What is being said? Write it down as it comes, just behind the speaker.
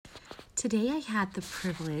Today I had the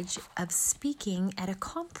privilege of speaking at a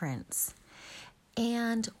conference,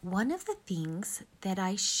 and one of the things that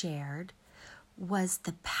I shared was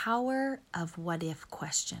the power of what-if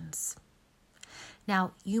questions.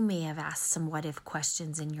 Now, you may have asked some what-if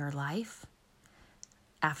questions in your life.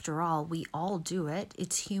 After all, we all do it.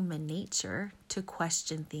 It's human nature to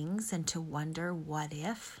question things and to wonder what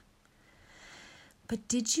if. But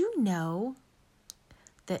did you know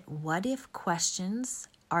that what-if questions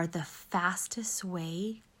are the fastest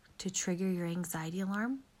way to trigger your anxiety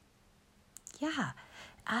alarm? Yeah,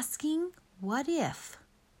 asking what if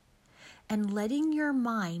and letting your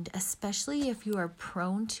mind, especially if you are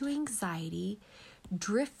prone to anxiety,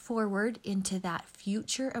 drift forward into that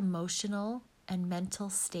future emotional and mental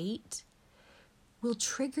state will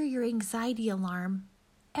trigger your anxiety alarm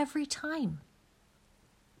every time.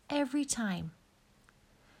 Every time.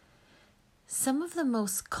 Some of the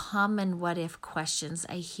most common what-if questions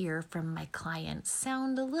I hear from my clients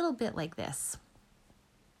sound a little bit like this.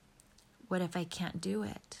 What if I can't do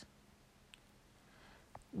it?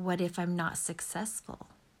 What if I'm not successful?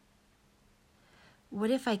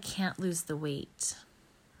 What if I can't lose the weight?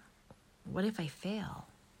 What if I fail?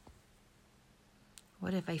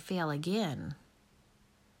 What if I fail again?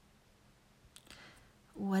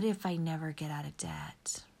 What if I never get out of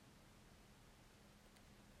debt?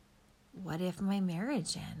 What if my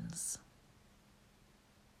marriage ends?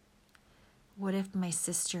 What if my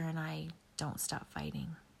sister and I don't stop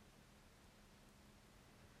fighting?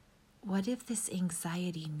 What if this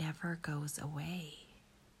anxiety never goes away?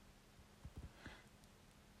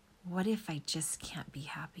 What if I just can't be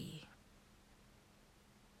happy?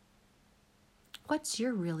 What's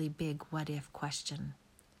your really big what if question?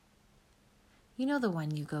 You know the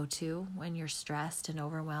one you go to when you're stressed and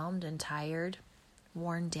overwhelmed and tired,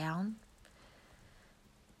 worn down?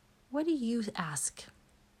 What do you ask?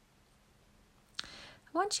 I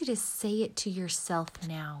want you to say it to yourself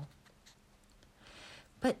now.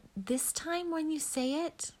 But this time when you say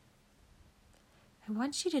it, I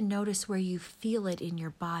want you to notice where you feel it in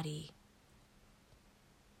your body.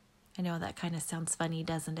 I know that kind of sounds funny,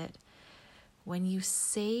 doesn't it? When you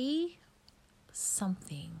say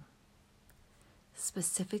something,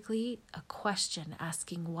 specifically a question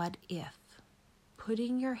asking what if,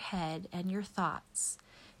 putting your head and your thoughts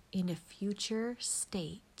in a future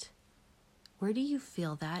state, where do you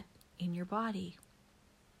feel that in your body?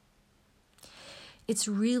 It's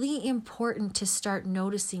really important to start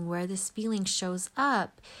noticing where this feeling shows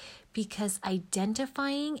up, because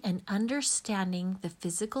identifying and understanding the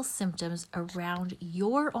physical symptoms around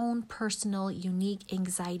your own personal unique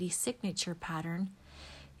anxiety signature pattern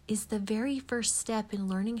is the very first step in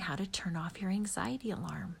learning how to turn off your anxiety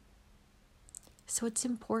alarm. So it's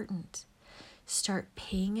important. Start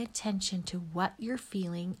paying attention to what you're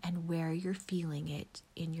feeling and where you're feeling it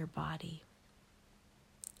in your body.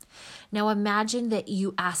 Now imagine that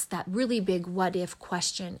you ask that really big what if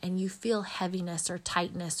question and you feel heaviness or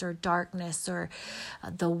tightness or darkness or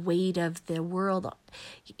the weight of the world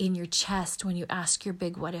in your chest when you ask your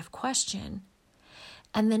big what if question.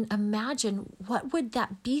 And then imagine what would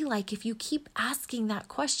that be like if you keep asking that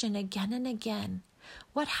question again and again.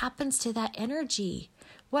 What happens to that energy?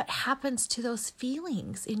 What happens to those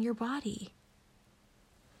feelings in your body?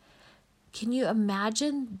 Can you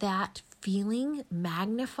imagine that feeling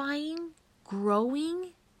magnifying,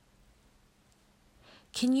 growing?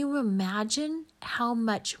 Can you imagine how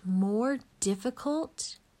much more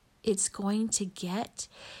difficult it's going to get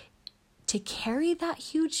to carry that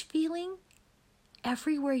huge feeling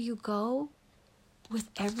everywhere you go with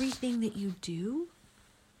everything that you do?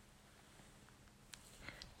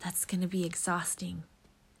 That's going to be exhausting.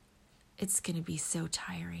 It's going to be so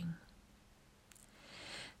tiring.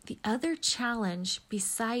 The other challenge,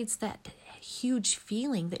 besides that huge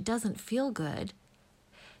feeling that doesn't feel good,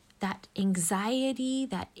 that anxiety,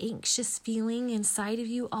 that anxious feeling inside of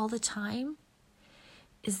you all the time,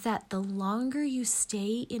 is that the longer you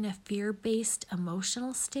stay in a fear-based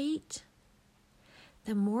emotional state,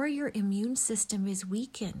 the more your immune system is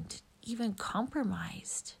weakened, even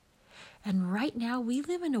compromised. And right now we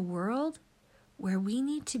live in a world where we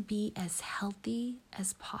need to be as healthy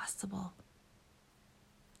as possible.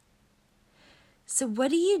 So what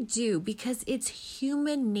do you do? Because it's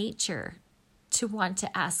human nature to want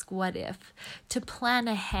to ask what if, to plan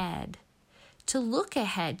ahead, to look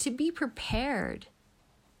ahead, to be prepared.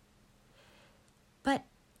 But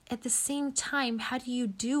at the same time, how do you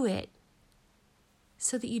do it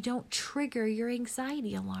so that you don't trigger your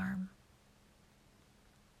anxiety alarm?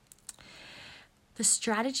 The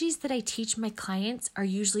strategies that I teach my clients are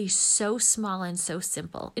usually so small and so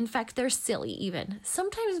simple. In fact, they're silly even.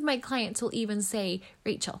 Sometimes my clients will even say,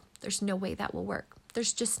 Rachel, there's no way that will work.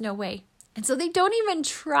 There's just no way. And so they don't even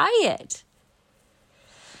try it.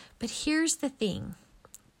 But here's the thing.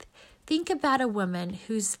 Think about a woman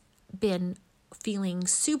who's been feeling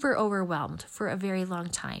super overwhelmed for a very long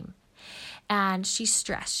time. And she's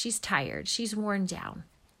stressed, she's tired, she's worn down.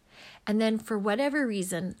 And then for whatever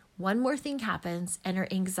reason, one more thing happens and her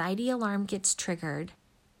anxiety alarm gets triggered.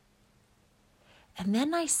 And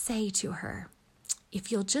then I say to her,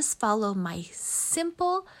 if you'll just follow my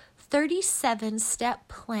simple 37-step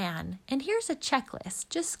plan, and here's a checklist,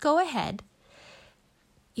 just go ahead.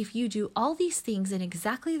 If you do all these things in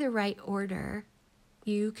exactly the right order,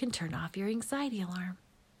 you can turn off your anxiety alarm.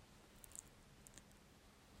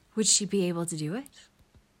 Would she be able to do it?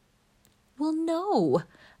 Well, no,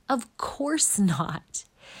 of course not.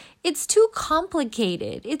 It's too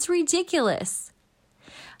complicated. It's ridiculous.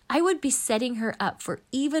 I would be setting her up for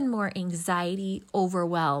even more anxiety,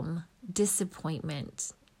 overwhelm,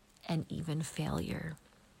 disappointment, and even failure.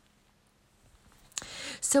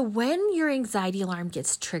 So when your anxiety alarm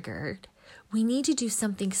gets triggered, we need to do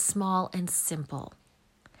something small and simple.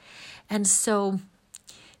 And so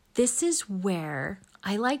this is where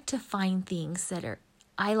I like to find things that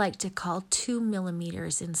I like to call 2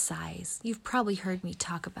 millimeters in size. You've probably heard me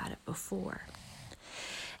talk about it before.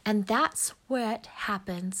 And that's what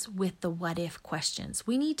happens with the what if questions.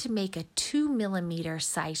 We need to make a 2 millimeter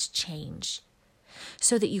size change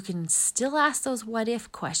so that you can still ask those what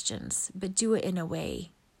if questions, but do it in a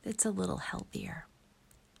way that's a little healthier.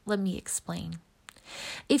 Let me explain.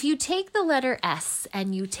 If you take the letter S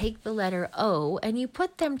and you take the letter O and you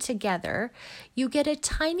put them together, you get a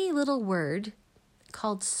tiny little word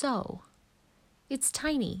called so. It's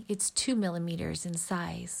tiny. It's 2 millimeters in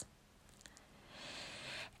size.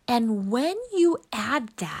 And when you add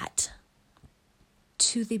that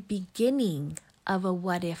to the beginning of a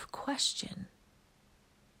what if question,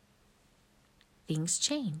 things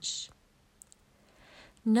change.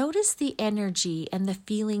 Notice the energy and the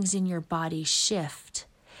feelings in your body shift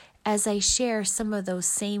as I share some of those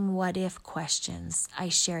same what if questions I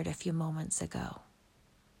shared a few moments ago.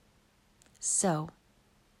 So,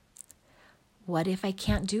 what if I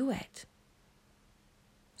can't do it?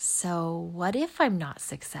 So, what if I'm not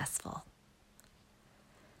successful?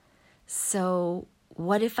 So,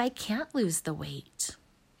 what if I can't lose the weight?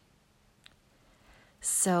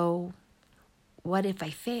 So, what if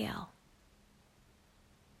I fail?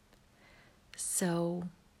 So,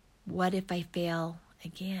 what if I fail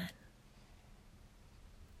again?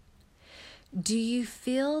 Do you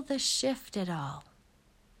feel the shift at all?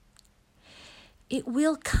 It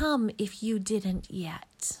will come if you didn't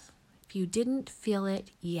yet. If you didn't feel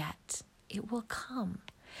it yet, it will come.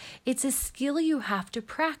 It's a skill you have to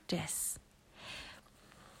practice.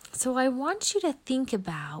 So I want you to think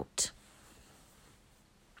about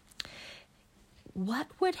what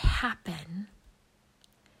would happen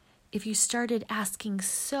if you started asking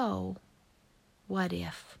so, what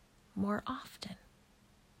if, more often?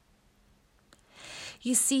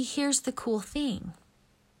 You see, here's the cool thing.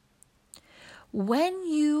 When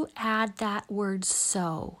you add that word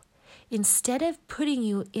so, instead of putting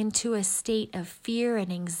you into a state of fear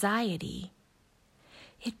and anxiety,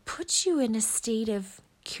 it puts you in a state of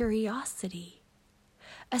curiosity,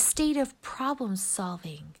 a state of problem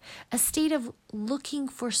solving, a state of looking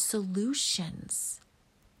for solutions,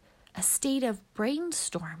 a state of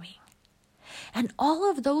brainstorming. And all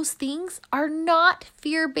of those things are not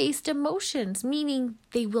fear-based emotions, meaning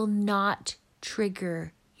they will not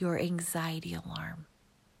trigger your anxiety alarm.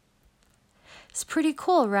 It's pretty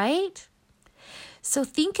cool, right? So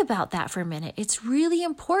think about that for a minute. It's really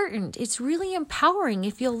important. It's really empowering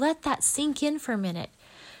if you'll let that sink in for a minute.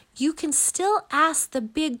 You can still ask the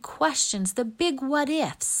big questions, the big what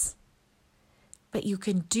ifs, but you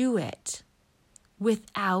can do it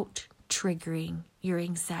without triggering your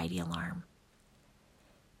anxiety alarm.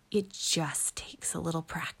 It just takes a little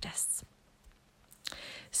practice.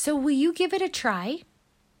 So will you give it a try?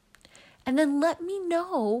 And then let me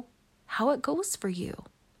know how it goes for you.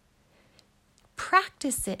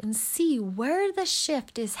 Practice it and see where the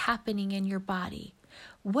shift is happening in your body.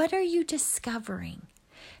 What are you discovering?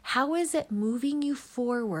 How is it moving you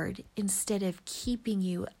forward instead of keeping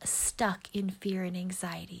you stuck in fear and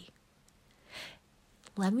anxiety?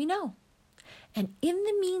 Let me know. And in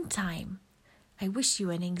the meantime, I wish you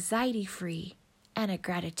an anxiety-free and a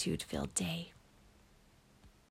gratitude-filled day.